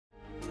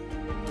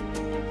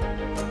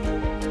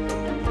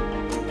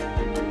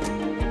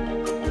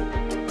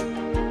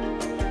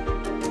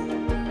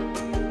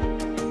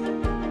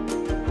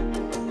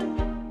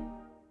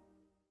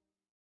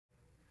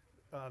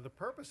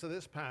purpose of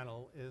this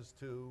panel is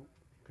to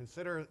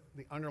consider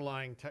the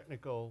underlying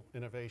technical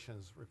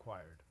innovations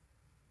required,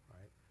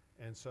 right?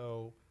 And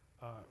so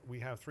we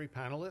have three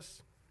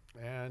panelists,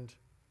 and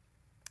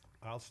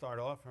I'll start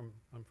off.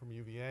 I'm from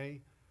UVA.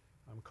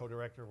 I'm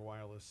co-director of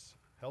Wireless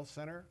Health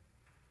Center.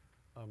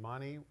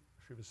 Mani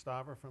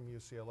Srivastava from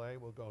UCLA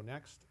will go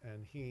next,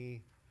 and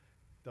he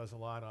does a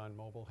lot on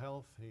mobile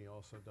health. He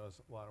also does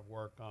a lot of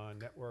work on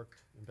networked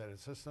embedded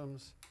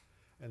systems.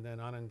 And then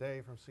Anand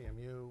Dey from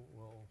CMU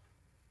will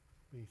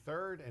be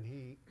third, and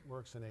he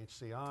works in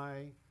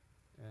HCI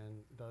and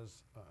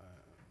does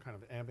kind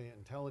of ambient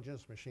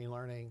intelligence, machine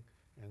learning,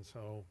 and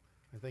so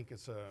I think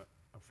it's a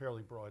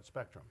fairly broad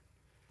spectrum.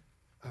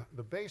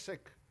 The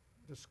basic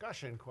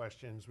discussion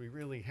questions we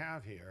really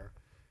have here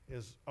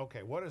is,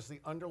 okay, what is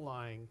the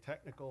underlying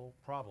technical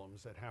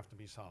problems that have to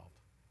be solved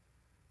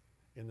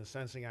in the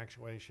sensing,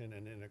 actuation,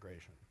 and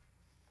integration?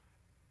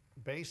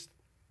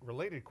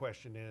 Related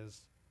question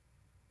is,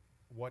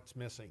 what's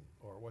missing,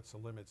 or what's the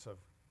limits of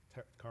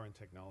current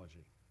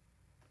technology,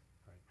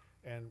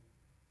 right? And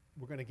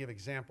we're going to give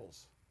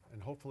examples,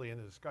 and hopefully in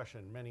the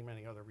discussion, many,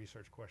 many other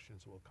research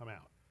questions will come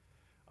out.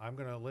 I'm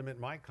going to limit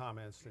my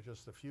comments to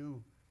just a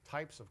few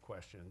types of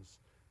questions.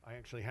 I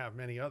actually have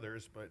many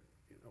others, but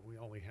we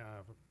only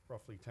have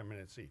roughly 10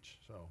 minutes each.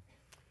 So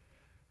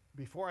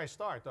before I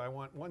start, I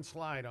want one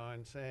slide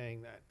on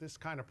saying that this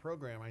kind of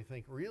program, I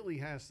think, really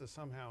has to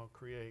somehow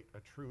create a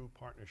true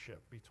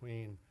partnership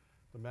between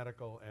the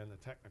medical and the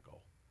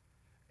technical.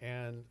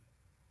 And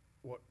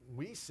what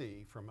we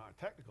see from our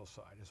technical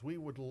side is we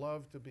would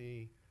love to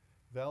be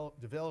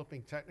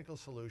developing technical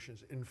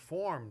solutions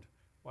informed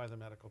by the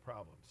medical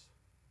problems.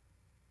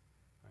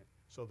 Right?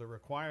 So the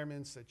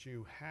requirements that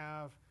you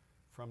have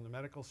from the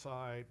medical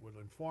side would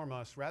inform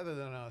us, rather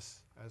than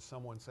us, as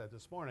someone said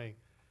this morning,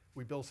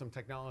 we build some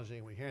technology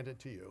and we hand it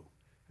to you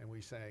and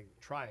we say,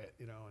 try it,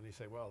 and you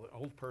say, well, the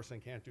old person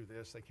can't do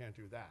this, they can't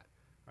do that,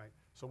 right?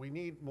 So we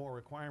need more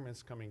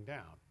requirements coming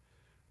down.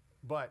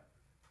 But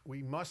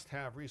we must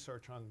have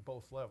research on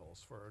both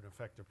levels for an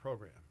effective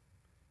program.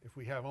 If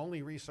we have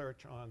only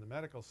research on the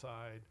medical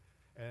side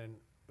and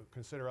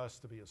consider us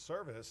to be a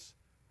service,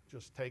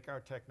 just take our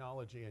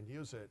technology and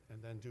use it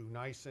and then do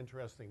nice,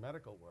 interesting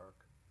medical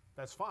work,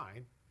 that's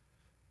fine,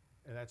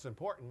 and that's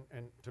important.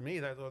 And to me,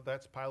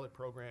 that's pilot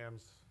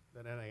programs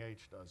that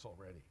NIH does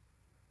already,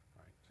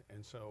 right?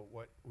 And so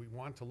what we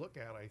want to look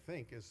at, I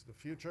think, is the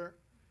future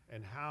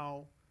and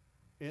how,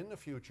 in the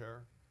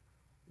future,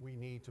 we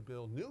need to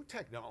build new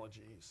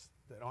technologies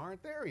that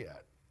aren't there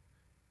yet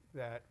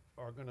that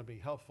are going to be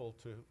helpful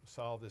to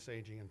solve this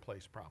aging in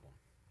place problem.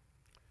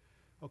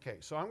 Okay,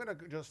 so I'm going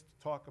to just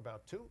talk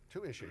about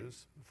two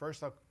issues.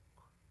 First, I'll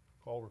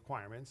call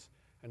requirements,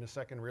 and the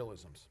second,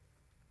 realisms.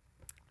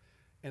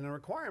 And the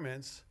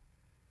requirements,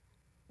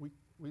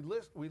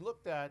 we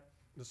looked at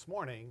this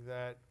morning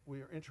that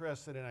we are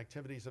interested in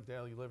activities of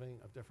daily living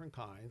of different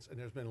kinds, and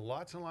there's been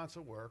lots and lots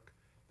of work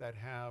that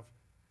have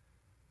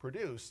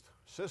produced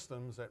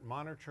systems that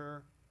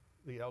monitor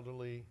the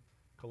elderly,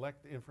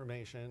 collect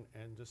information,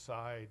 and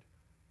decide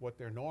what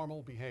their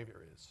normal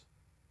behavior is,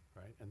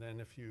 right? And then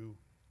if you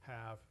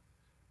have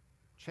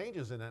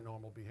changes in that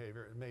normal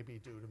behavior, it may be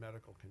due to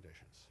medical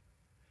conditions.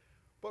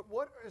 But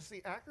what is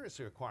the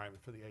accuracy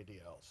requirement for the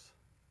ADLs?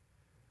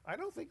 I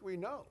don't think we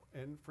know.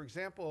 And for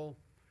example,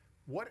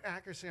 what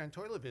accuracy on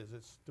toilet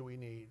visits do we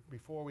need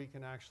before we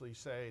can actually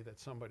say that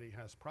somebody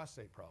has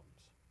prostate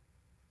problems?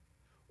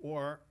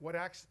 Or what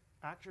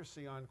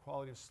accuracy on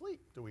quality of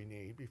sleep do we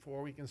need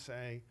before we can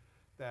say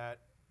that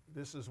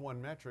this is one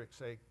metric,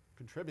 say,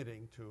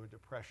 contributing to a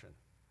depression?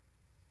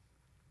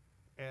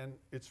 And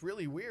it's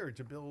really weird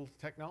to build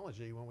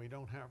technology when we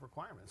don't have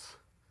requirements.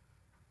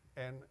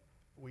 And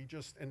we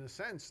just, in a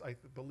sense, I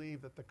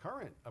believe that the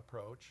current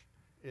approach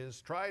is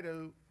try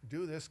to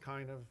do this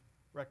kind of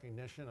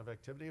recognition of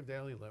activity of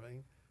daily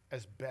living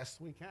as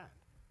best we can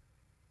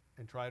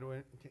and try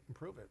to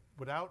improve it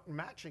without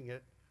matching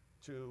it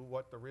to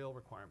what the real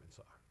requirements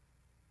are.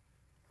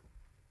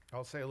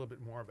 I'll say a little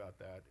bit more about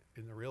that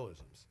in the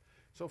realisms.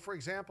 So for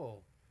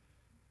example,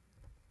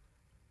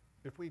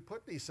 if we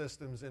put these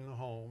systems in the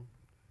home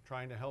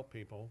trying to help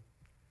people,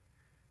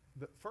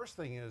 the first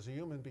thing is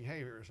human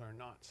behaviors are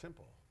not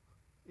simple.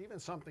 Even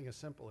something as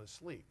simple as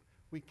sleep.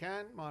 We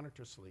can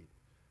monitor sleep.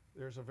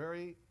 There's a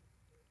very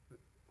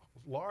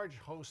large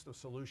host of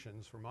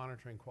solutions for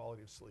monitoring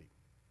quality of sleep.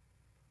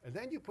 And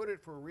then you put it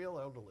for a real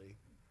elderly,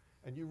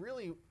 and you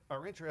really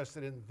are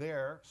interested in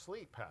their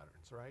sleep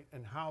patterns, right?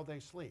 And how they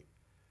sleep.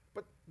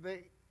 But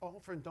they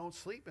often don't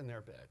sleep in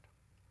their bed.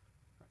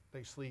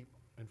 They sleep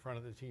in front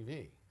of the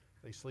TV.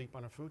 They sleep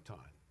on a futon.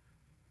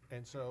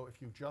 And so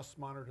if you just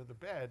monitor the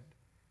bed,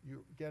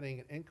 you're getting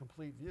an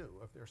incomplete view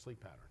of their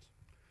sleep patterns.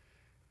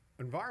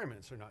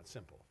 Environments are not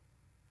simple.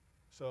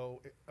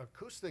 So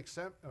acoustic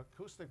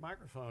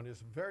microphone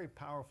is a very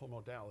powerful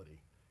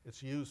modality.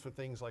 It's used for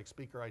things like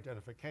speaker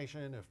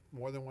identification. If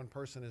more than one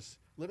person is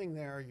living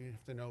there, you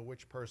have to know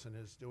which person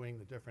is doing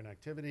the different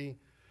activity,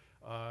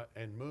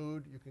 and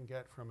mood you can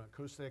get from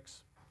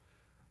acoustics.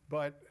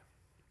 But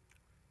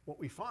what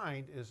we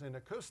find is in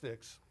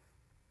acoustics,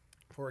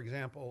 for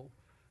example,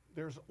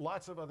 there's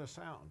lots of other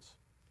sounds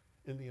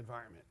in the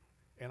environment.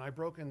 And I've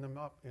broken them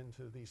up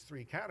into these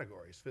three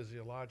categories: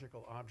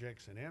 physiological,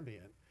 objects, and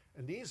ambient.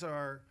 And these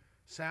are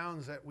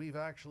sounds that we've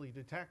actually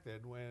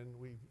detected when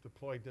we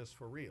deployed this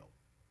for real.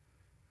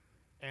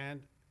 And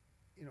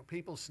you know,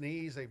 people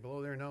sneeze, they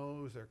blow their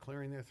nose, they're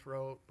clearing their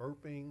throat,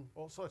 burping,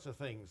 all sorts of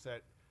things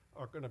that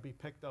are going to be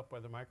picked up by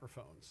the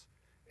microphones.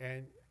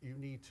 And you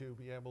need to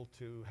be able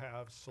to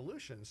have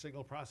solutions,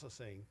 signal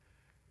processing,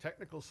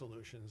 technical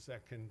solutions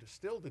that can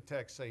still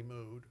detect, say,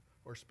 mood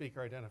or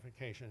speaker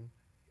identification,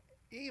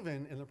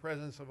 even in the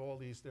presence of all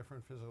these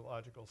different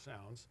physiological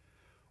sounds,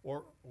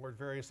 or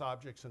various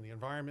objects in the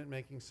environment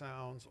making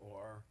sounds,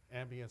 or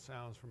ambient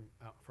sounds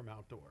from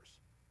outdoors.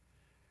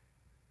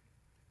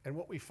 And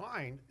what we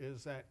find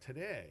is that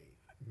today,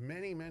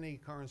 many, many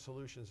current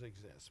solutions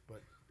exist,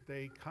 but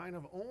they kind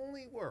of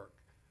only work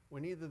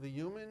when either the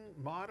human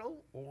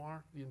model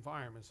or the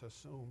environment's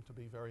assumed to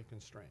be very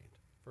constrained.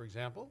 For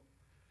example,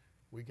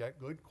 we get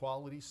good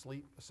quality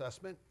sleep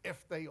assessment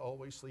if they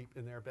always sleep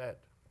in their bed.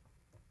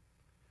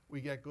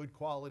 We get good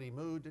quality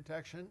mood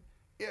detection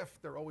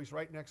if they're always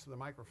right next to the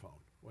microphone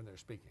when they're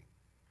speaking,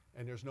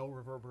 and there's no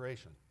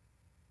reverberation.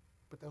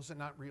 But those are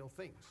not real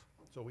things,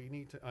 so we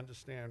need to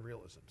understand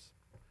realisms.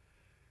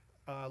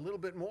 A little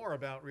bit more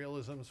about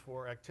realisms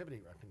for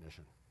activity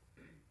recognition.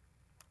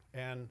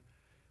 And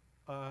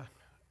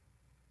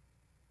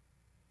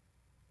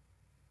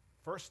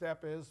first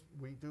step is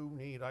we do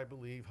need, I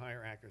believe,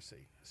 higher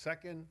accuracy.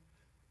 Second,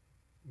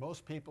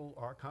 most people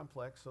are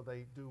complex, so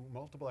they do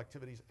multiple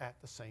activities at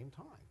the same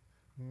time.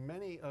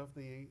 Many of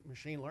the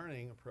machine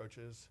learning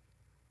approaches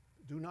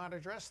do not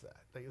address that.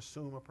 They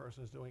assume a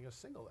person is doing a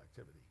single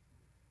activity,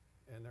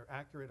 and they're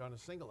accurate on a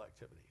single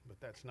activity, but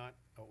that's not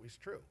always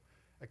true.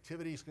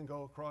 Activities can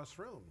go across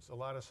rooms. A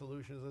lot of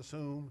solutions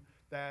assume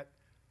that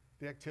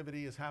the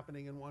activity is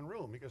happening in one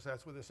room because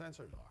that's where the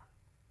sensors are,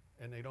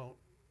 and they don't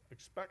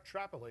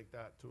extrapolate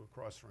that to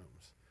across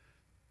rooms.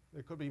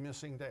 There could be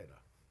missing data.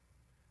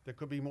 There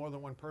could be more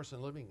than one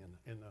person living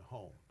in the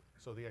home.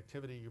 So the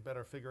activity, you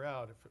better figure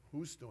out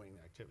who's doing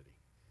the activity.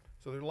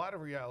 So there are a lot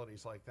of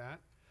realities like that.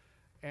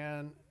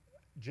 And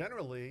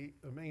generally,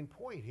 the main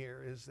point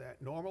here is that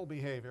normal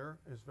behavior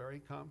is very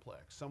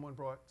complex. Someone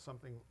brought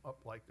something up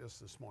like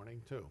this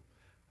morning too,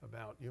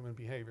 about human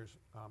behavior's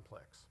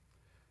complex.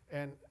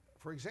 And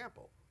for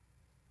example,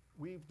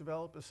 we've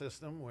developed a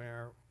system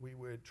where we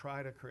would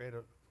try to create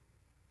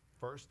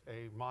first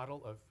a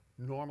model of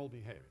normal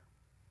behavior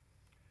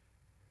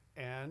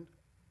and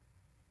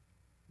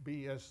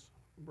be as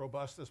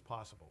robust as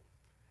possible.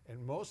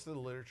 And most of the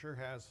literature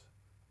has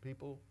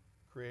people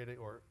creating,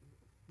 or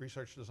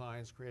research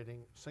designs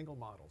creating single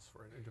models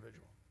for an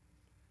individual.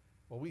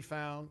 Well, we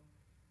found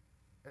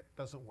it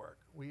doesn't work.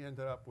 We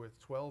ended up with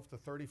 12 to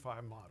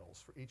 35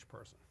 models for each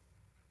person,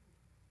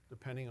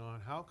 depending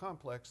on how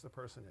complex the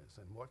person is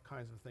and what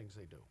kinds of things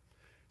they do.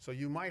 So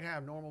you might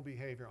have normal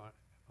behavior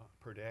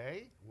per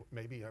day.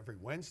 Maybe every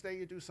Wednesday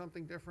you do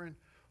something different,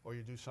 or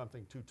you do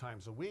something 2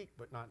 times a week,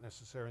 but not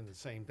necessarily in the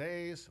same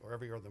days, or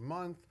every other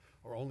month,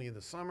 or only in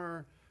the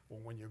summer, or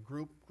when you're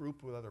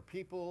grouped with other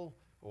people,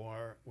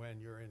 or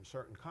when you're in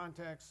certain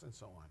contexts, and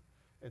so on.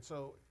 And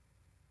so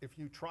if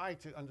you try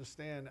to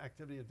understand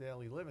activity of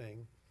daily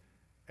living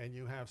and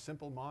you have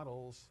simple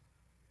models,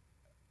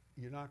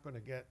 you're not going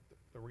to get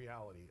the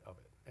reality of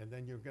it. And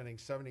then you're getting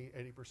 70,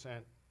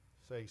 80%,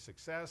 say,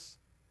 success.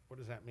 What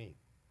does that mean?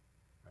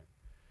 Right?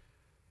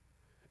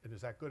 And is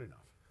that good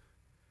enough?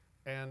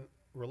 And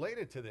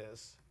related to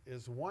this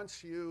is,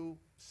 once you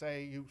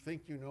say you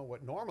think you know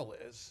what normal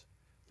is,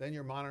 then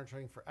you're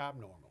monitoring for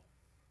abnormal.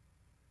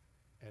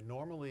 And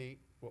normally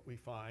what we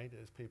find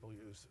is people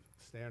use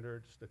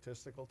standard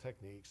statistical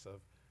techniques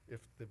of, if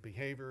the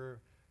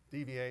behavior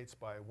deviates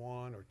by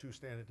 1 or 2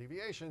 standard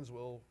deviations,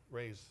 we'll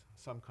raise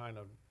some kind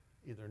of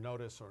either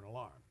notice or an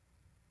alarm.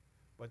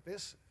 But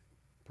this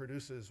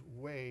produces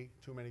way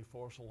too many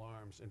false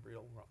alarms in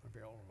real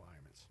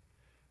environments.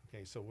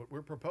 Okay, so what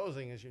we're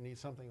proposing is you need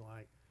something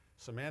like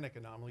semantic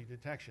anomaly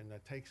detection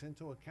that takes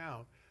into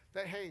account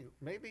that, hey,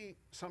 maybe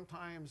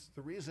sometimes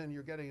the reason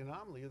you're getting an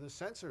anomaly is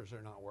the sensors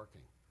are not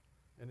working.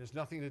 And there's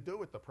nothing to do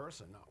with the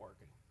person not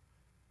working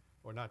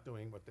or not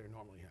doing what they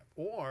normally have.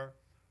 Or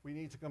we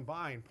need to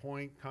combine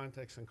point,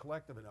 context, and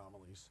collective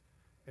anomalies.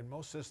 And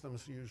most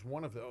systems use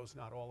one of those,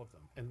 not all of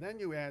them. And then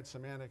you add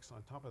semantics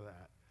on top of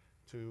that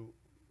to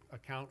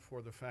account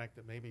for the fact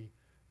that maybe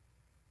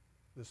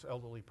this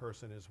elderly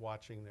person is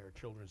watching their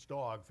children's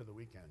dog for the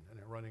weekend, and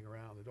they're running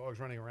around. The dog's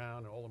running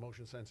around, and all the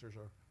motion sensors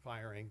are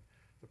firing.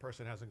 The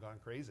person hasn't gone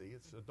crazy.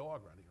 It's a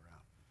dog running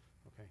around.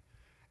 Okay.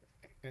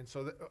 And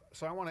so,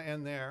 so I want to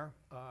end there.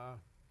 I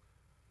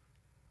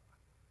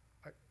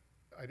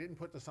didn't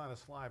put this on a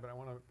slide, but I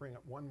want to bring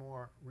up one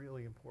more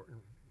really important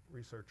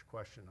research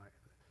question.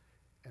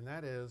 And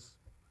that is,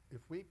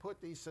 if we put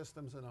these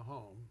systems in a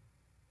home,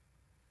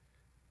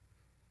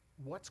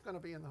 what's going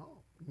to be in the home?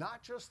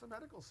 Not just the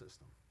medical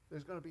system.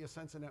 There's going to be a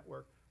sensor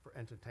network for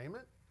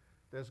entertainment.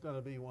 There's going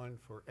to be one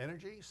for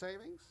energy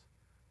savings.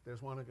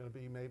 There's one going to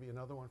be maybe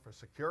another one for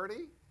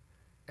security.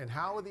 And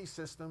how are these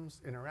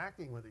systems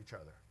interacting with each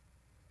other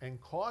and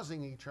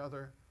causing each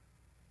other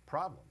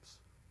problems?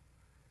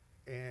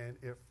 And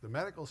if the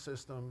medical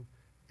system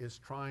is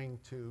trying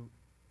to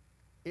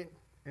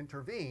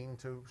intervene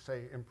to,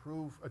 say,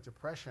 improve a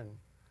depression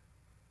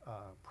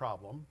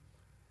problem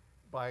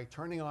by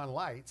turning on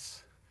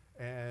lights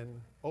and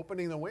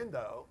opening the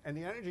window, and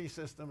the energy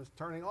system is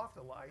turning off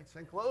the lights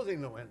and closing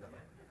the window,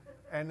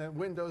 and the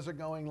windows are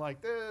going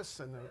like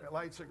this, and the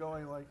lights are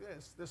going like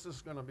this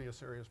is going to be a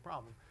serious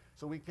problem.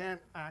 So we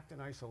can't act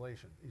in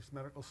isolation. These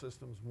medical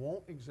systems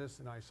won't exist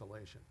in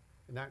isolation,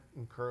 and that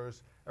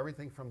incurs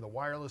everything from the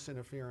wireless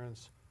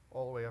interference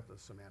all the way up to the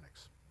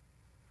semantics.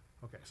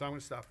 Okay, so I'm going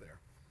to stop there.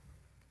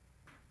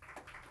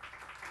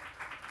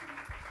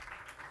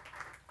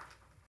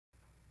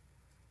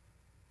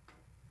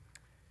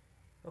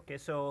 Okay,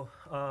 so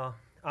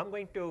I'm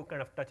going to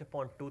kind of touch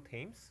upon two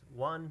themes.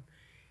 One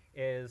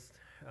is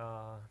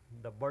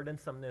the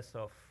burdensomeness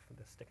of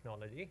this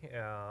technology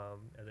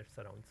as it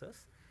surrounds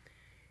us.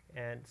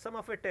 And some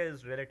of it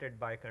is related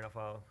by kind of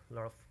a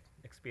lot of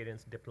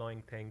experience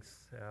deploying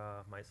things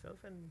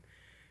myself, and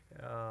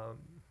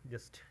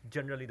just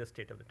generally the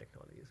state of the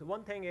technology. So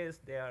one thing is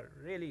they are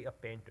really a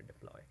pain to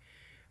deploy.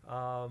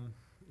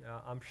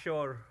 I'm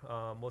sure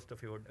most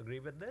of you would agree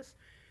with this.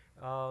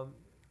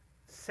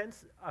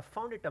 Since I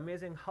found it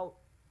amazing how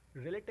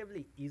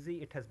relatively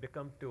easy it has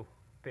become to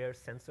pair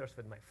sensors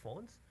with my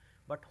phones,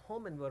 but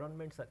home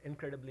environments are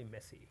incredibly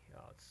messy.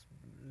 It's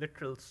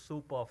literal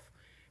soup of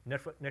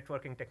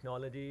networking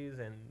technologies,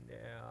 and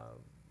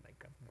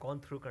like I've gone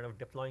through kind of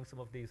deploying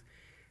some of these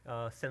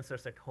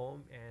sensors at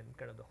home, and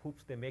kind of the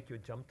hoops they make you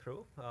jump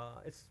through.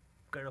 It's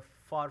kind of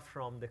far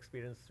from the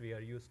experience we are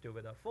used to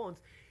with our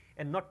phones.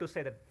 And not to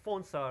say that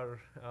phones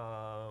are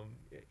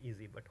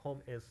easy, but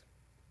home is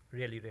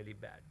really, really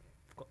bad.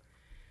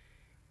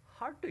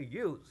 Hard to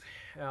use.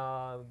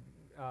 I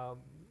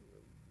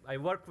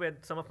work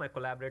with some of my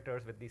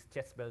collaborators with these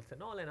chest belts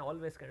and all, and I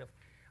always kind of,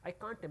 I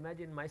can't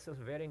imagine myself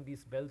wearing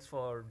these belts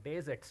for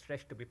days at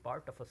stretch to be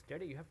part of a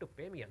study. You have to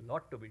pay me a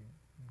lot to be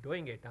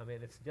doing it. I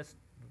mean, it's just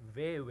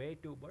way, way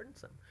too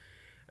burdensome.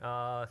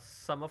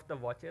 Some of the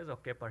watches,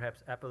 okay,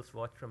 perhaps Apple's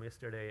watch from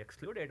yesterday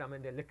excluded, I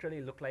mean, they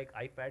literally look like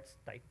iPads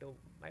tied to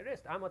my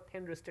wrist. I'm a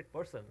thin-wristed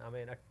person. I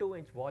mean, a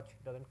 2-inch watch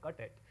doesn't cut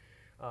it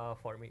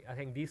for me. I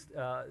think these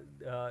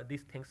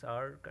things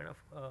are kind of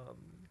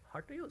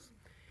hard to use.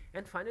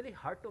 And finally,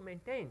 hard to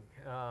maintain.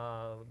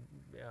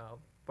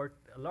 But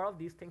a lot of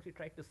these things we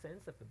try to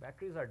sense, if the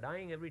batteries are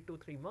dying every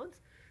 2-3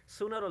 months,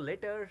 sooner or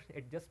later,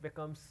 it just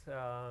becomes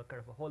kind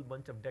of a whole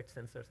bunch of dead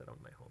sensors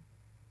around my home.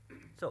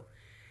 So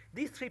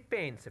these 3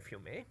 pains, if you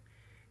may.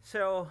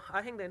 So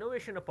I think the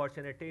innovation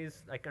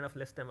opportunities, I kind of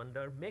list them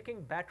under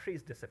making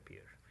batteries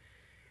disappear.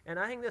 And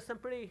I think there's some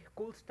pretty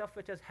cool stuff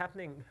which is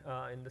happening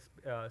in this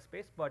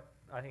space, but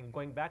I think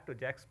going back to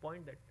Jack's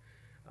point that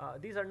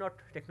these are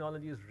not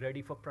technologies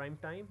ready for prime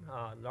time.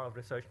 A lot of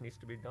research needs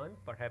to be done.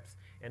 Perhaps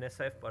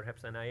NSF,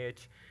 perhaps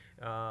NIH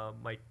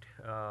might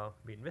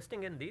be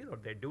investing in these, or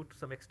they do to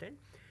some extent.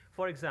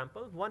 For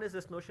example, one is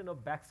this notion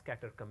of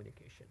backscatter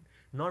communication.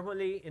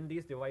 Normally in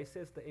these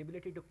devices, the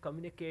ability to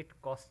communicate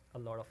costs a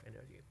lot of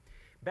energy.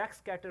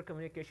 Backscatter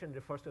communication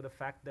refers to the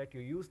fact that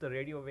you use the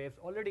radio waves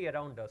already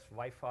around us,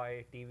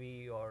 Wi-Fi,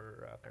 TV,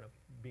 or kind of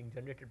being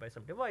generated by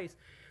some device,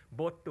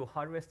 both to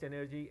harvest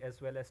energy as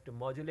well as to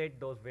modulate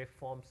those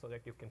waveforms so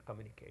that you can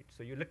communicate.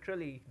 So you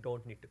literally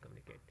don't need to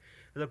communicate.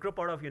 There's a group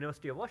out of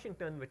University of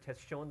Washington which has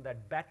shown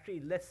that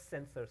battery-less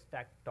sensors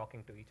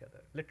talking to each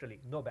other,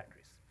 literally no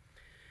batteries.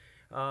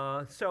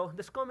 So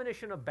this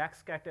combination of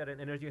backscatter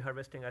and energy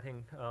harvesting, I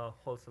think,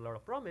 holds a lot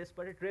of promise,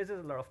 but it raises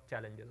a lot of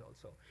challenges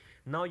also.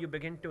 Now you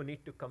begin to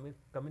need to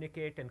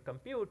communicate and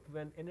compute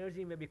when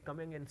energy may be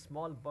coming in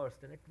small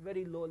bursts and at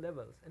very low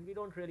levels, and we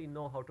don't really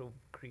know how to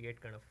create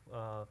kind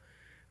of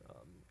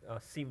a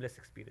seamless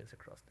experience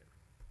across them.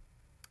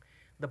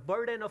 The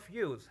burden of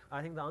use,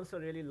 I think the answer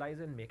really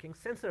lies in making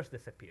sensors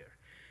disappear.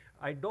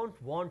 I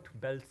don't want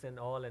belts and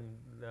all and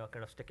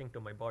kind of sticking to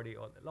my body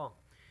all day long.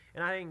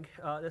 And I think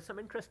there's some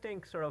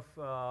interesting sort of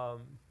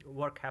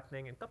work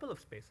happening in a couple of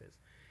spaces.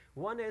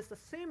 One is the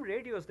same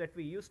radios that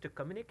we use to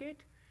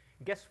communicate.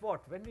 Guess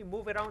what? When we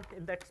move around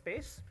in that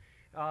space,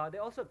 they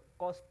also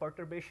cause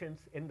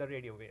perturbations in the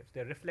radio waves.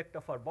 They reflect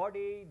off our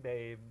body,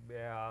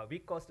 we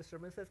cause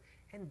disturbances,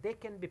 and they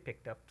can be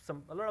picked up.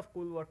 A lot of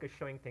cool work is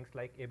showing things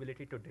like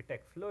ability to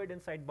detect fluid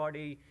inside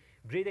body,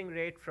 breathing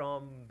rate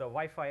from the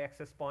Wi-Fi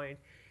access point.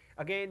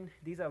 Again,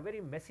 these are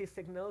very messy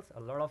signals. A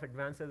lot of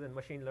advances in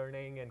machine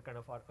learning and kind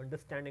of our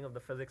understanding of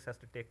the physics has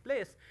to take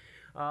place.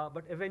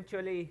 But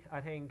eventually, I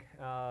think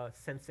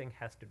sensing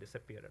has to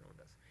disappear around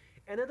us.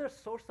 Another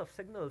source of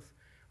signals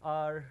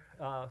are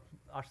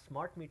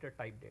smart meter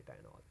type data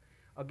and all.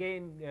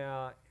 Again,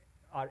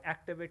 our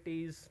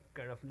activities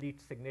kind of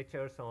lead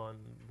signatures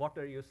on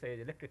water usage,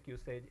 electric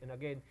usage, and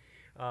again,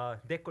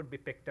 they could be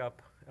picked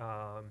up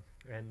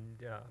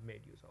and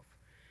made use of.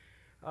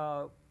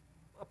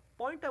 a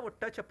point I would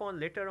touch upon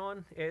later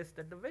on is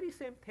that the very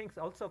same things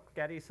also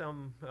carry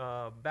some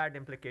bad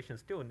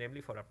implications too,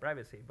 namely for our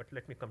privacy, but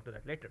let me come to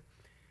that later.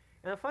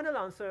 And the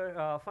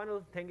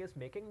final thing is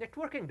making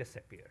networking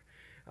disappear.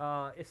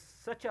 It's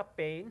such a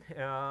pain,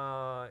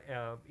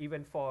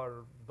 even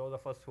for those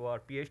of us who are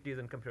PhDs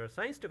in computer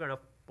science, to kind of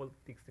pull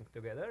these things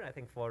together. I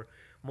think for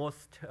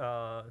most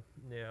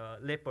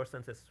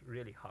laypersons, it's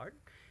really hard.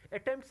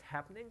 Attempts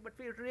happening, but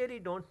we really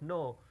don't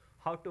know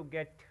how to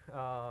get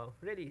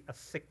really a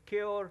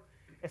secure,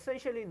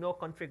 essentially no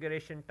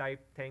configuration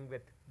type thing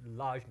with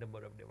large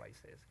number of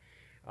devices.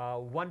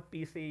 One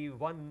PC,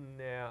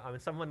 I mean,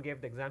 someone gave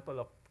the example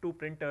of 2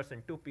 printers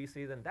and 2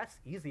 PCs, and that's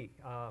easy.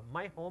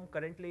 My home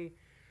currently,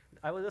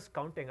 I was just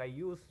counting, I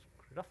use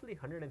roughly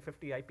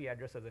 150 IP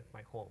addresses at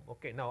my home.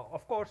 Okay, now,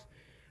 of course,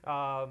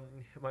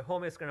 my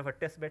home is kind of a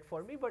test bed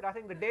for me, but I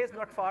think the day is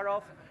not far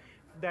off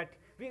that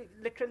we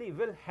literally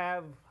will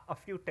have a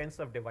few tens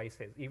of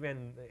devices,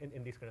 even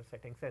in these kind of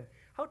settings. And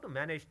how to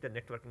manage the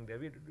networking there,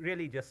 we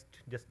really just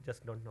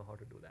don't know how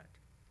to do that.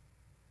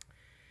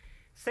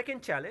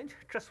 Second challenge,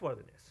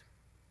 trustworthiness.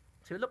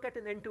 So you look at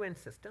an end-to-end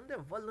system, the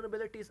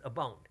vulnerabilities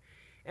abound.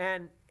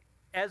 And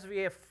as we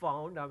have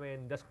found, I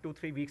mean, just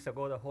 2-3 weeks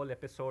ago, the whole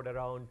episode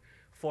around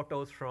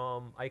photos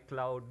from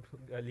iCloud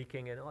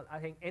leaking and all, I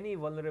think any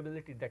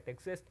vulnerability that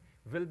exists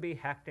will be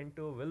hacked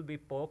into, will be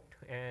poked,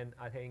 and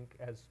I think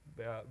as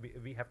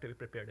we have to be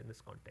prepared in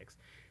this context.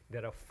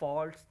 There are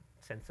faults,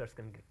 sensors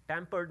can get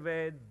tampered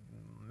with,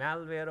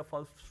 malware of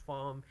all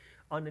form,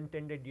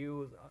 unintended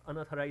use,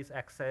 unauthorized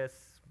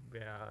access,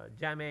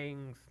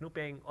 jamming,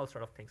 snooping, all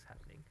sort of things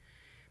happening.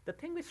 The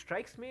thing which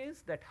strikes me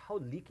is that how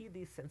leaky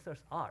these sensors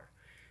are.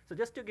 So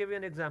just to give you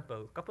an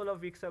example, a couple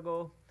of weeks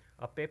ago,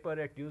 a paper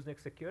at Usenet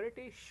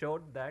Security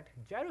showed that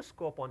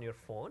gyroscope on your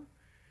phone,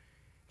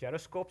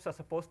 gyroscopes are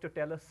supposed to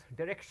tell us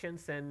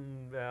directions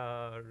and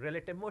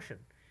relative motion.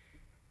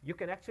 You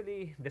can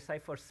actually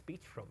decipher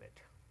speech from it.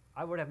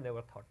 I would have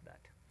never thought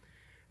that.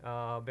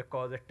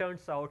 Because it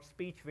turns out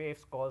speech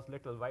waves cause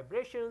little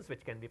vibrations,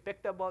 which can be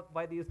picked up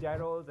by these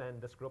gyros,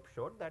 and this group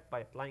showed that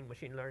by applying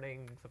machine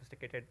learning,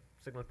 sophisticated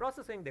signal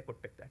processing, they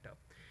could pick that up.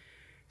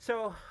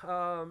 So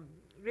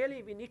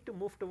really, we need to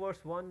move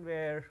towards one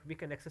where we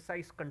can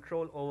exercise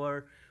control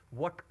over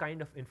what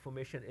kind of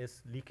information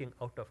is leaking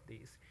out of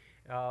these.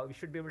 We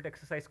should be able to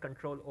exercise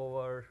control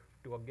over,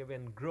 to a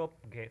given group,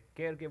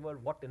 caregiver,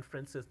 what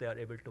inferences they are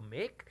able to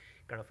make,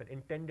 kind of an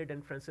intended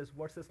inferences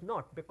versus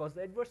not, because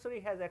the adversary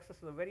has access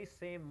to the very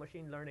same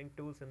machine learning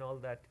tools and all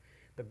that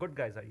the good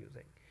guys are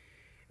using.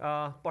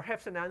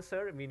 Perhaps an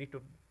answer, we need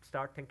to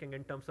start thinking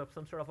in terms of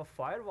some sort of a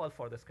firewall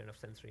for this kind of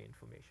sensory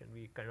information.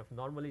 We kind of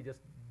normally just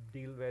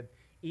deal with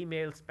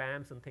email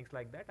spams and things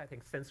like that. I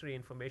think sensory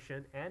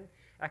information and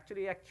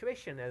actually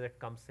actuation as it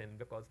comes in,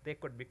 because they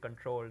could be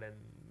controlled and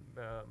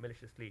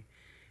maliciously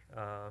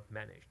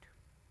managed.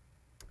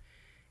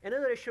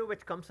 Another issue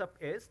which comes up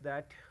is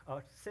that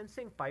our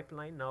sensing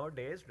pipeline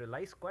nowadays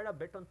relies quite a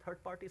bit on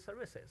third-party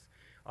services.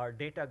 Our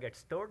data gets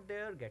stored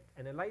there, gets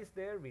analyzed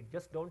there. We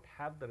just don't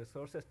have the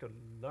resources to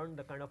learn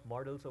the kind of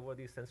models over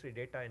these sensory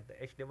data in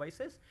the edge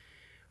devices.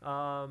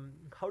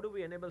 How do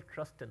we enable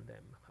trust in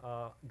them?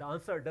 The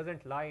answer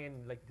doesn't lie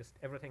in like just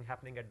everything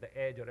happening at the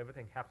edge or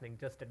everything happening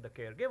just at the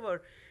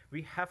caregiver.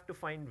 We have to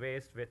find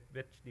ways with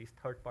which these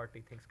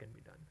third-party things can be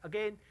done.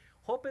 Again,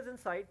 hope is in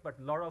sight, but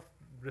a lot of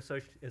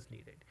research is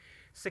needed.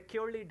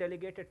 Securely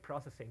delegated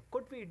processing.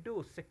 Could we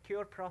do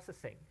secure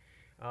processing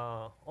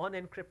on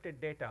encrypted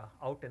data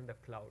out in the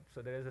cloud?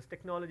 So there is this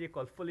technology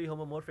called fully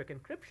homomorphic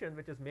encryption,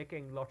 which is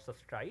making lots of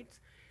strides.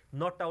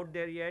 Not out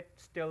there yet,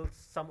 still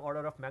some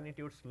order of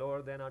magnitude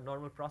slower than our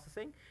normal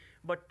processing,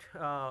 but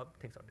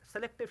things are there.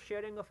 Selective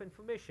sharing of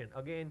information.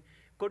 Again,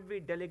 could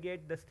we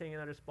delegate this thing in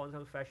a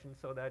responsible fashion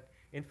so that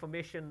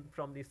information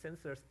from these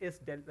sensors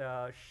is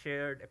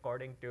shared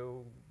according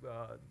to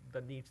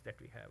the needs that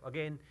we have?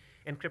 Again,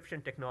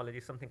 encryption technology,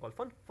 something called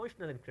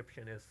functional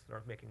encryption, is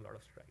sort of making a lot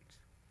of strides.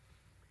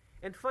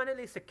 And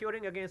finally,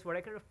 securing against what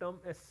I kind of term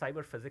as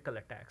cyber physical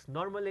attacks.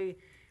 Normally,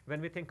 when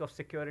we think of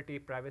security,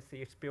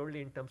 privacy, it's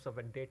purely in terms of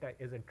when data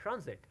is in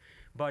transit.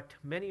 But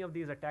many of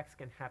these attacks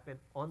can happen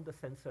on the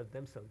sensor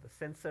themselves. The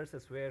sensors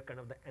is where kind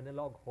of the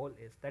analog hole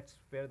is. That's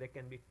where they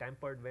can be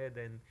tampered with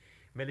and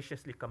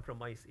maliciously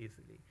compromised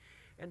easily.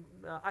 And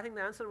I think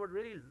the answer would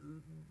really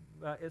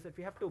is that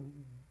we have to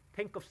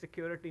think of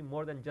security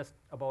more than just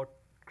about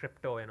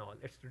crypto and all.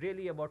 It's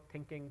really about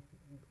thinking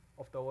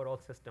of the overall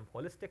system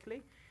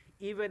holistically.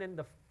 Even in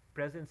the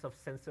presence of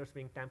sensors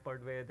being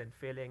tampered with and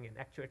failing and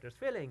actuators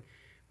failing,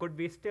 could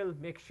we still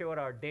make sure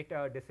our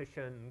data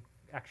decision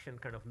action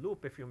kind of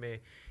loop, if you may,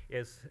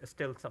 is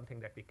still something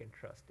that we can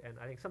trust? And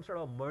I think some sort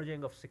of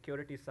merging of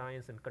security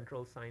science and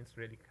control science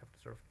really have to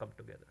sort of come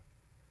together.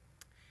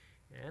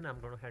 And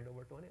I'm going to hand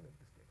over to Anil at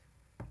this stage.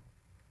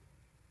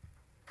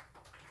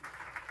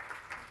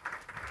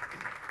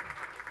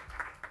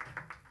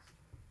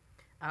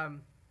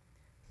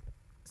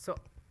 So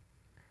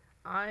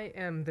I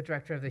am the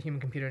director of the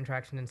Human Computer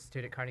Interaction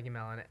Institute at Carnegie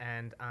Mellon,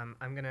 and I'm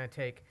going to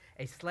take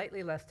a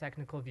slightly less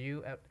technical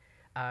view at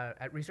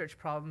at research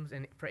problems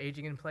for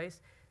aging in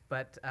place,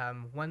 but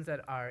ones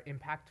that are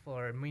impactful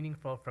or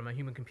meaningful from a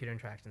human-computer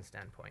interaction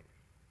standpoint.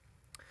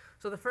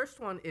 So the first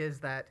one is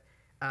that,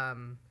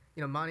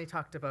 Mani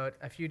talked about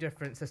a few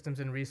different systems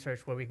in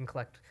research where we can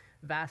collect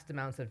vast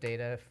amounts of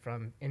data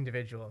from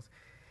individuals.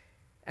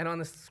 And on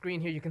the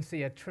screen here, you can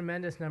see a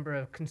tremendous number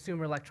of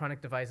consumer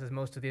electronic devices.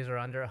 Most of these are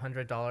under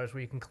 $100,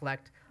 where you can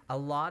collect a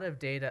lot of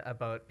data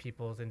about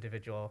people's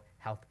individual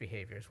health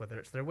behaviors, whether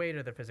it's their weight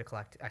or their physical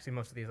activity. Actually,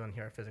 most of these on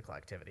here are physical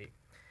activity.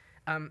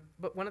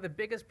 But one of the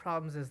biggest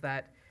problems is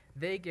that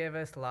they give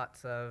us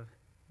lots of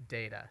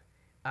data.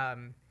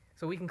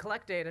 So we can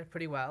collect data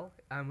pretty well.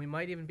 We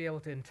might even be able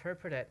to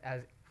interpret it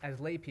as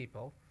lay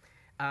people.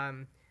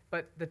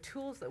 But the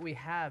tools that we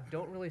have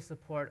don't really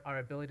support our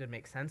ability to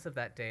make sense of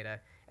that data,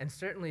 and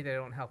certainly they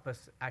don't help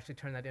us actually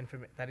turn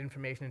that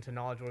information into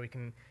knowledge where we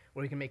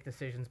can make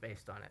decisions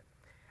based on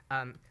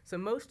it. So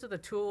most of the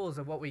tools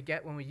of what we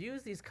get when we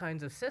use these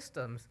kinds of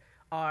systems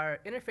are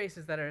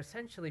interfaces that are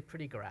essentially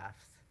pretty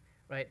graphs,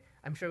 right?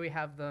 I'm sure we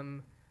have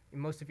them.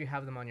 Most of you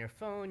have them on your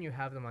phone. You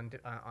have them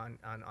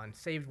on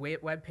saved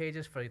web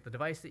pages for the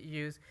device that you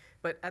use.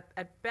 But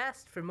at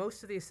best, for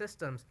most of these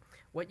systems,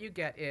 what you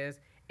get is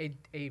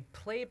a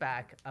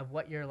playback of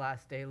what your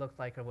last day looked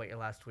like or what your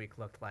last week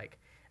looked like.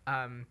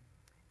 And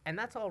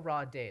that's all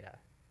raw data.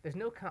 There's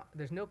no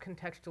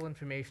contextual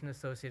information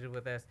associated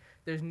with this.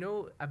 There's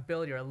no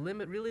ability, or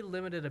really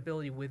limited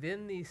ability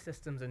within these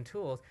systems and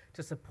tools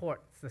to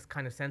support this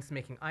kind of sense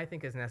making I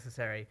think is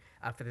necessary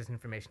for this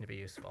information to be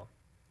useful.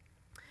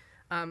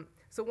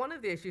 So one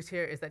of the issues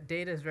here is that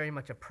data is very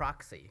much a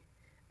proxy.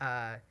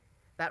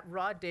 That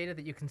raw data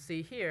that you can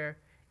see here,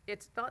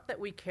 it's not that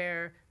we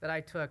care that I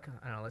took,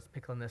 I don't know, let's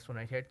pick on this one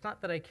right here. It's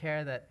not that I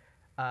care that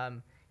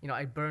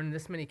I burned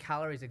this many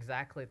calories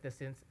exactly at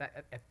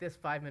this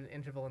 5-minute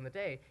interval in the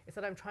day. It's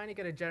that I'm trying to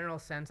get a general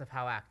sense of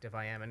how active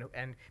I am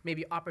and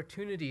maybe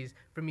opportunities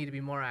for me to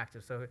be more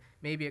active. So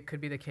maybe it could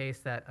be the case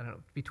that, I don't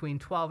know, between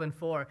 12 and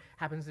 4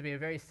 happens to be a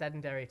very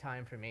sedentary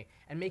time for me.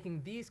 And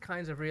making these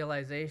kinds of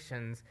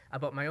realizations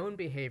about my own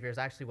behavior is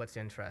actually what's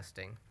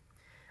interesting.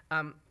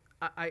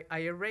 I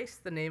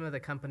erased the name of the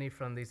company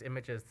from these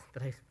images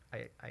that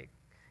I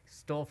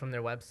stole from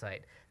their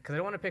website, because I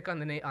don't want to pick on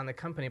the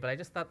company, but I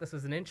just thought this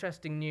was an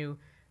interesting new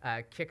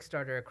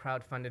Kickstarter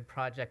crowd-funded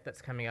project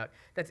that's coming out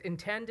that's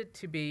intended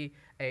to be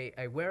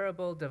a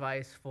wearable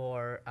device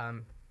for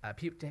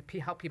to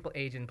help people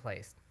age in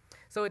place.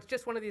 So it's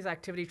just one of these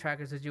activity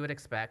trackers, as you would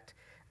expect.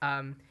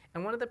 And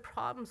one of the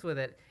problems with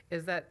it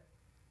is that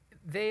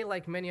they,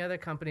 like many other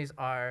companies,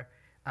 are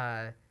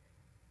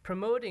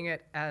promoting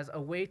it as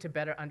a way to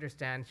better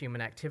understand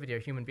human activity or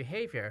human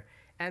behavior.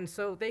 And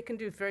so they can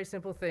do very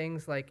simple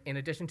things like, in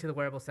addition to the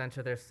wearable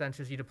sensor, there's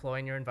sensors you deploy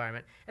in your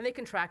environment, and they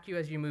can track you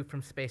as you move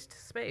from space to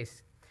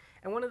space.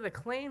 And one of the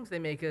claims they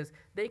make is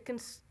they can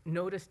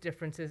notice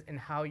differences in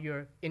how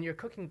your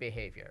cooking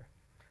behavior,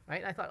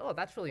 right? And I thought, oh,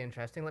 that's really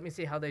interesting. Let me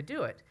see how they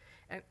do it.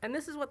 And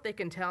this is what they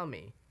can tell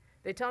me.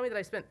 They tell me that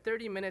I spent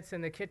 30 minutes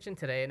in the kitchen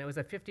today, and it was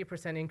a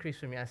 50% increase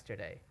from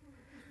yesterday.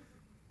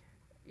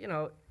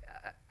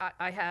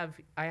 I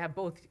have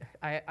both.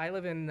 I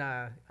live in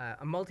a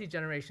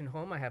multi-generation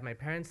home. I have my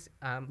parents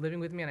living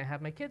with me, and I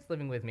have my kids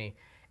living with me.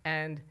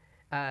 And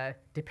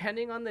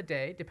depending on the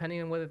day,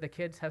 depending on whether the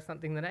kids have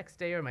something the next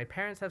day or my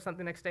parents have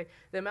something the next day,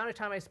 the amount of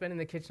time I spend in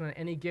the kitchen on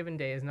any given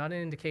day is not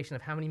an indication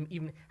of how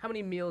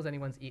many meals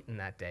anyone's eaten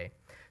that day.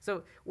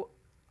 So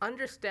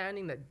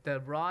understanding that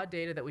the raw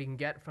data that we can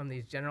get from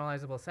these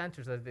generalizable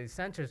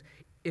sensors,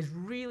 is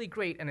really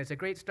great, and it's a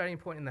great starting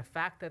point, and the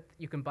fact that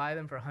you can buy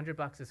them for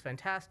 $100 is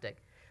fantastic,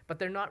 but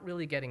they're not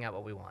really getting at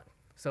what we want.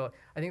 So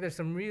I think there's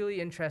some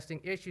really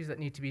interesting issues that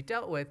need to be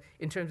dealt with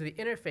in terms of the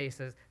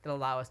interfaces that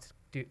allow us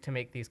to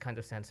make these kinds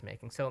of sense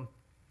making,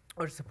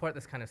 or to support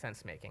this kind of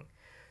sense making.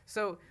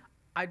 So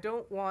I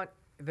don't want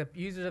the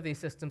users of these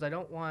systems, I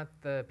don't want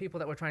the people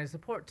that we're trying to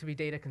support to be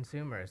data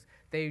consumers.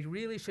 They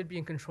really should be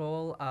in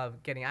control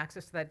of getting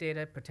access to that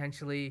data,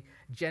 potentially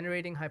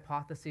generating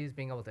hypotheses,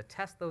 being able to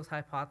test those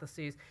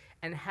hypotheses,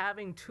 and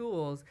having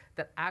tools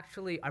that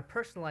actually are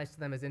personalized to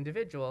them as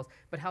individuals,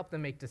 but help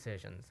them make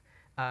decisions.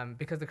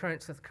 Because the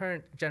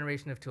current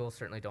generation of tools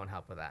certainly don't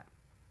help with that.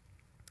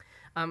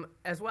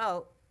 As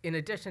well, in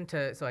addition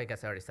to, so I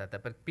guess I already said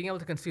that, but being able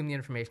to consume the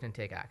information and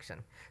take action.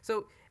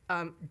 So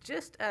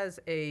just as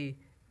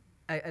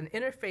an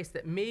interface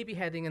that may be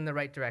heading in the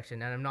right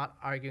direction, and I'm not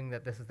arguing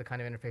that this is the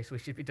kind of interface we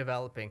should be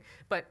developing,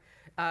 but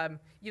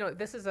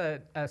this is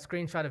a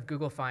screenshot of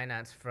Google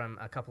Finance from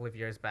a couple of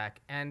years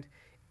back, and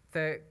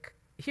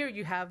here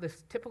you have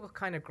this typical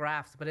kind of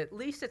graphs, but at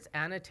least it's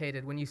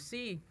annotated. When you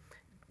see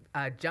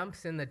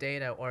jumps in the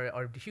data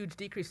or huge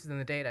decreases in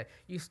the data,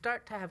 you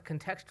start to have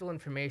contextual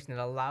information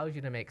that allows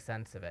you to make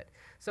sense of it.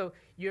 So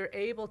you're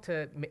able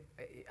to,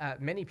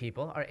 many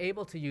people are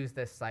able to use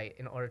this site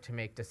in order to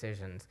make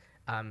decisions.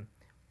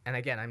 And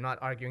again, I'm not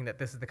arguing that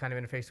this is the kind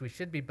of interface we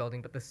should be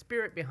building, but the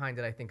spirit behind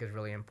it I think is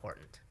really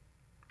important.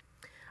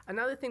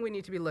 Another thing we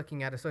need to be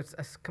looking at is, so it's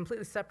a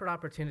completely separate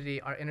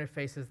opportunity, are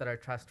interfaces that are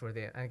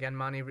trustworthy. And again,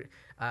 Mani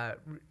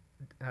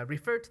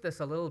referred to this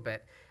a little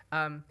bit,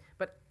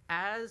 but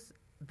as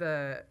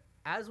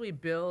we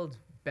build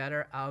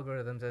better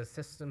algorithms as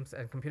systems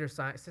and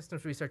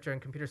systems researcher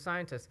and computer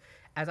scientists,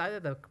 as either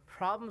the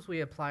problems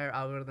we apply our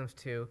algorithms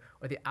to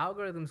or the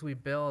algorithms we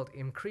build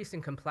increase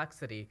in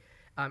complexity,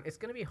 it's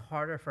going to be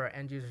harder for our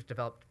end users to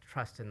develop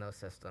trust in those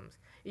systems.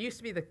 It used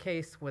to be the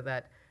case with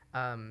that,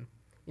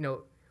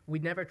 we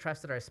never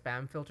trusted our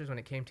spam filters when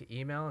it came to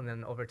email, and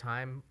then over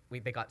time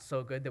they got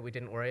so good that we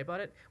didn't worry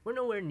about it. We're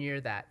nowhere near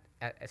that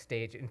at a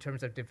stage in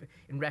terms of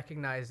in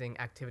recognizing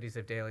activities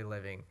of daily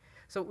living.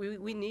 So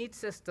we need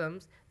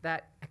systems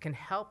that can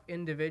help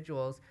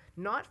individuals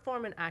not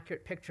form an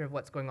accurate picture of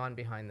what's going on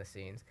behind the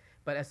scenes,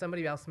 but as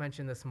somebody else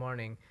mentioned this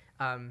morning,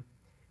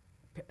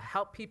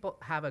 help people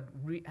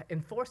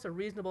enforce a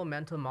reasonable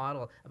mental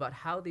model about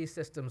how these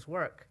systems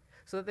work,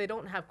 so that they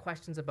don't have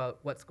questions about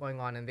what's going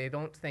on and they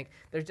don't think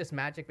there's just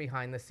magic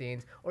behind the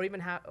scenes, or even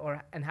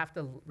have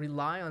to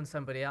rely on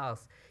somebody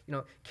else.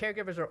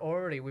 Caregivers are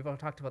already, we've all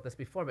talked about this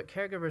before, but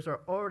caregivers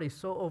are already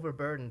so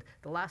overburdened.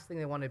 The last thing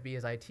they want to be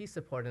is IT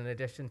support in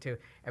addition to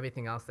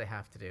everything else they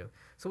have to do.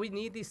 So we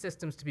need these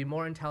systems to be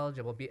more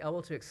intelligible, be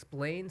able to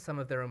explain some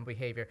of their own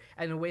behavior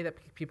in a way that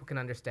people can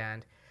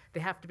understand. They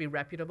have to be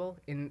reputable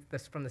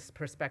from this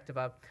perspective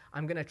of,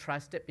 I'm going to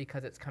trust it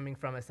because it's coming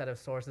from a set of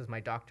sources. My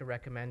doctor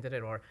recommended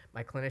it, or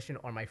my clinician,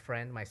 or my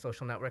friend, my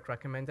social network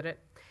recommended it.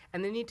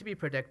 And they need to be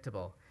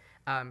predictable.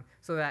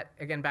 So that,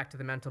 again, back to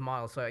the mental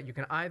model. So you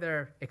can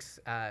either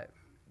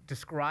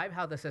describe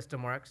how the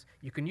system works,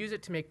 you can use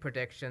it to make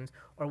predictions,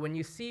 or when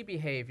you see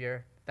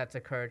behavior that's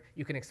occurred,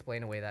 you can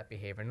explain away that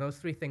behavior. And those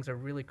three things are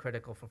really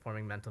critical for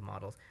forming mental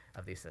models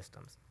of these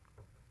systems.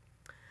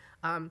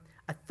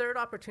 A third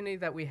opportunity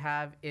that we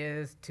have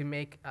is to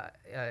make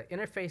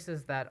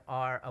interfaces that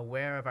are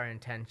aware of our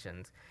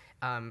intentions.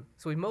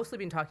 So we've mostly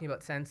been talking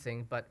about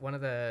sensing, but one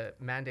of the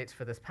mandates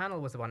for this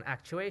panel was on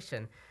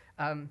actuation.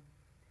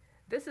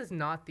 This is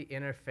not the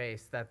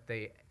interface that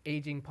the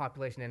aging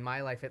population, in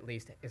my life at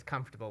least, is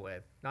comfortable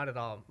with. Not at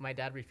all. My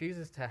dad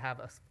refuses to have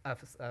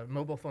a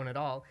mobile phone at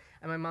all,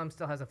 and my mom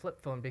still has a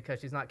flip phone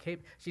because she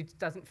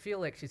doesn't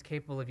feel like she's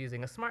capable of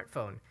using a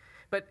smartphone.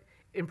 But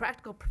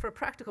for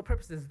practical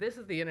purposes, this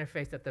is the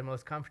interface that they're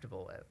most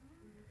comfortable with.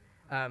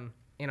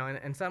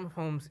 In some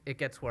homes it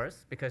gets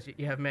worse because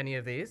you have many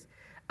of these.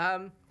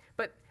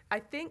 But I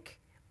think,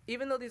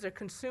 even though these are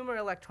consumer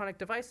electronic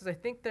devices, I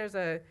think there's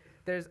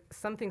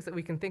some things that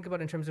we can think about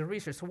in terms of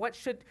research. So what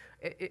should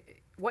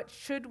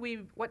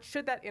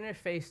that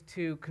interface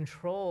to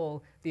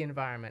control the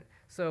environment?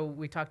 So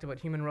we talked about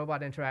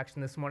human-robot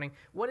interaction this morning.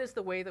 What is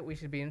the way that we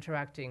should be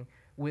interacting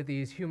with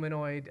these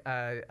humanoid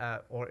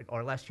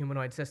or less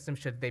humanoid systems?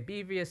 Should they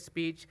be via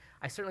speech?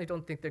 I certainly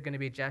don't think they're going to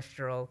be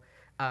gestural.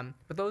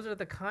 But those are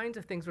the kinds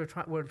of things we're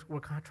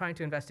trying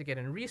to investigate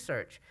in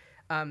research.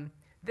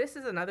 This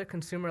is another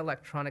consumer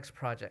electronics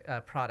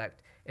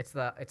product. It's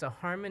a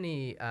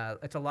Harmony.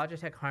 It's a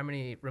Logitech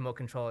Harmony remote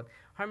control.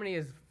 Harmony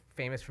is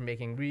famous for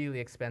making really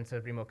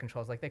expensive remote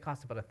controls. Like, they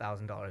cost about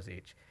 $1,000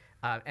 each.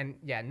 And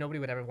yeah, nobody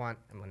would ever want.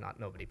 Well, not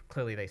nobody.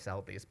 Clearly, they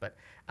sell these, but.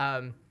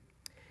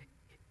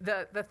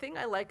 The thing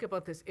I like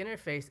about this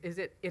interface is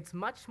it's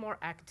much more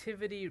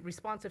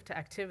responsive to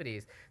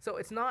activities. So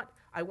it's not,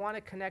 I want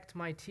to connect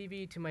my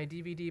TV to my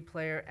DVD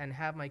player and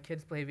have my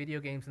kids play video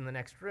games in the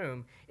next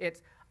room.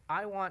 It's,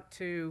 I want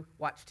to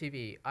watch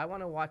TV. I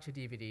want to watch a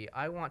DVD.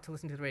 I want to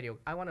listen to the radio.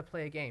 I want to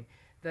play a game.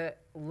 The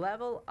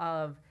level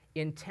of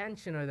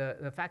intention, or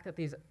the fact that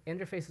these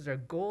interfaces are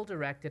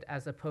goal-directed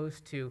as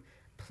opposed to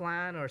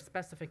plan or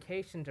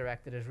specification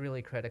directed, is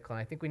really critical.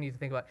 And I think we need to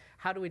think about,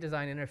 how do we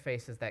design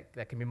interfaces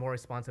that can be more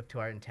responsive to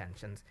our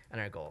intentions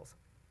and our goals.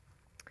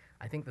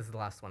 I think this is the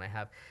last one I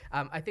have.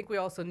 I think we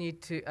also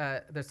need to,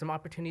 there's some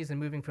opportunities in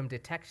moving from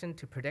detection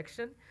to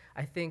prediction.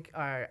 I think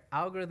our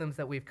algorithms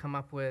that we've come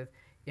up with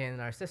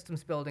in our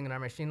systems building and our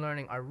machine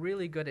learning are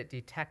really good at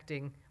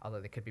detecting, although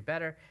they could be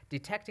better,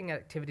 detecting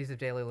activities of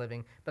daily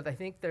living. But I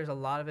think there's a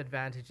lot of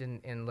advantage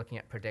in looking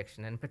at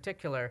prediction. In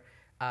particular,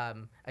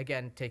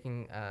 again,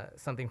 taking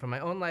something from my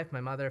own life, my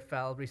mother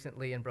fell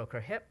recently and broke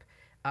her hip.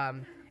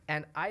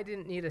 And I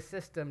didn't need a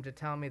system to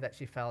tell me that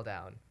she fell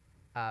down.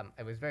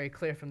 It was very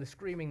clear from the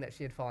screaming that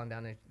she had fallen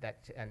down and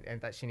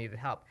that she needed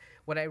help.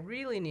 What I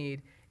really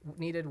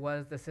needed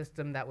was the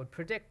system that would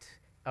predict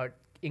or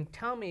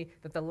tell me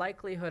that the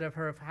likelihood of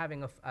her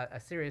having a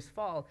serious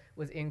fall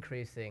was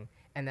increasing,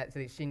 and that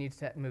she needs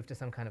to move to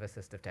some kind of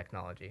assistive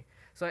technology.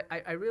 So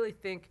I really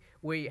think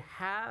we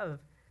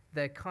have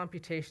the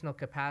computational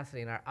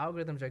capacity, and our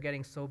algorithms are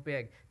getting so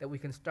big that we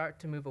can start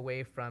to move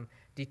away from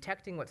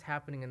detecting what's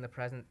happening in the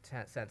present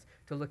sense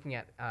to looking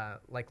at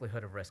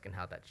likelihood of risk and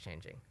how that's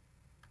changing.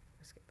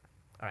 Skip that.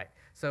 All right,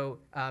 so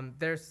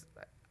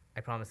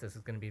I promise this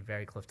is going to be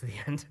very close to the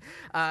end.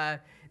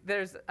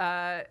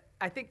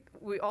 I think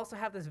we also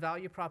have this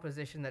value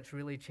proposition that's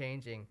really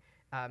changing.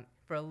 To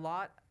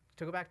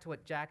go back to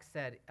what Jack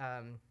said,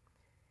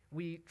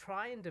 we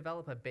try and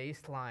develop a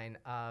baseline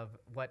of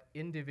what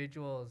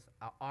individuals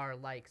are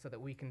like so that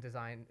we can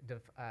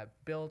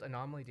build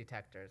anomaly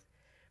detectors.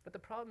 But the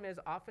problem is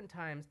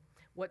oftentimes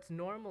what's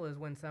normal is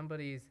when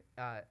somebody's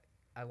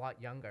a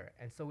lot younger.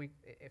 And so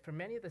for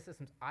many of the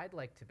systems I'd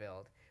like to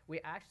build,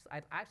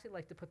 I'd actually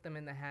like to put them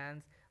in the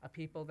hands of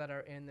people that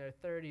are in their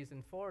 30s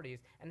and 40s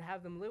and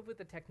have them live with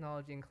the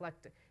technology and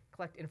collect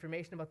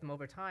information about them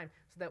over time,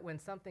 so that when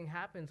something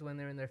happens when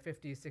they're in their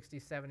 50s,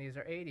 60s, 70s,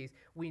 or 80s,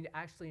 we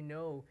actually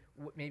know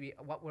maybe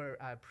what were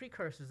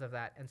precursors of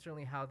that, and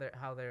certainly how the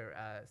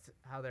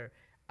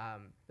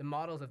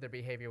models of their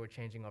behavior were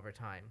changing over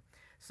time.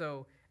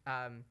 So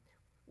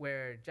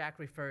where Jack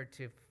referred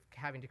to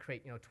having to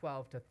create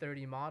 12 to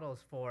 30 models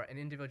for an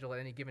individual at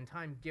any given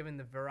time, given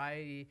the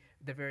variety,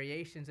 the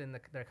variations in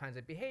their kinds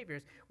of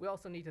behaviors, we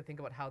also need to think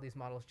about how these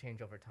models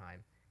change over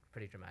time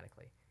pretty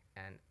dramatically.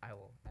 And I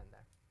will end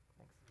there.